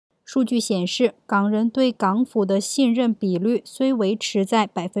数据显示，港人对港府的信任比率虽维持在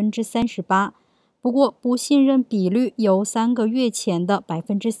 38%， 不过不信任比率由3个月前的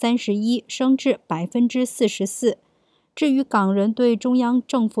 31% 升至 44%。至于港人对中央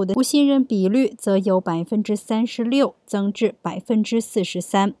政府的不信任比率则由 36% 增至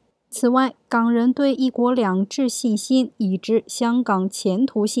 43%。此外，港人对一国两制信心以至香港前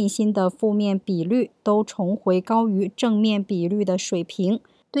途信心的负面比率都重回高于正面比率的水平。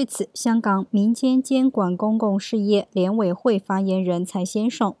对此，香港民间监管公共事业联委会发言人蔡先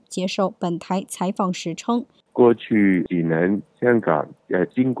生接受本台采访时称，过去几年香港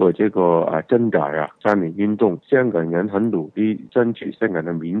经过这个政改占领运动，香港人很努力争取香港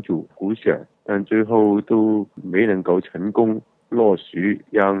的民主普选，但最后都没能够成功落实，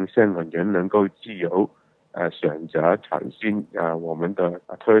让香港人能够自由选择产生我们的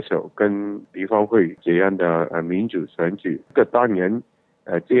特首跟立法会这样的民主选举。当然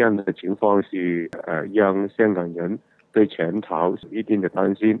这样的情况是让香港人对前途有一定的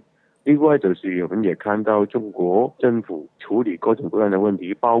担心。另外就是我们也看到中国政府处理各种各样的问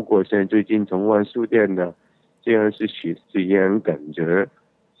题，包括现在最近铜锣湾书店的这样事情，是让人感觉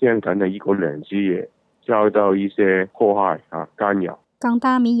香港的一国两制也遭到一些破坏干扰。港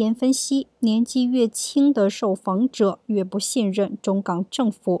大民研分析，年纪越轻的受访者越不信任中港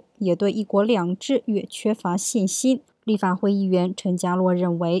政府，也对一国两制越缺乏信心。立法会议员陈家洛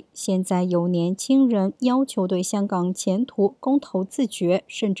认为，现在有年轻人要求对香港前途公投自决，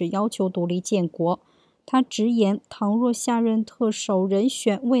甚至要求独立建国。他直言，倘若下任特首人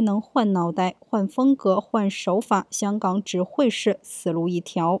选未能换脑袋、换风格、换手法，香港只会是死路一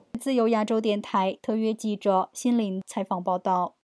条。自由亚洲电台特约记者辛林采访报道。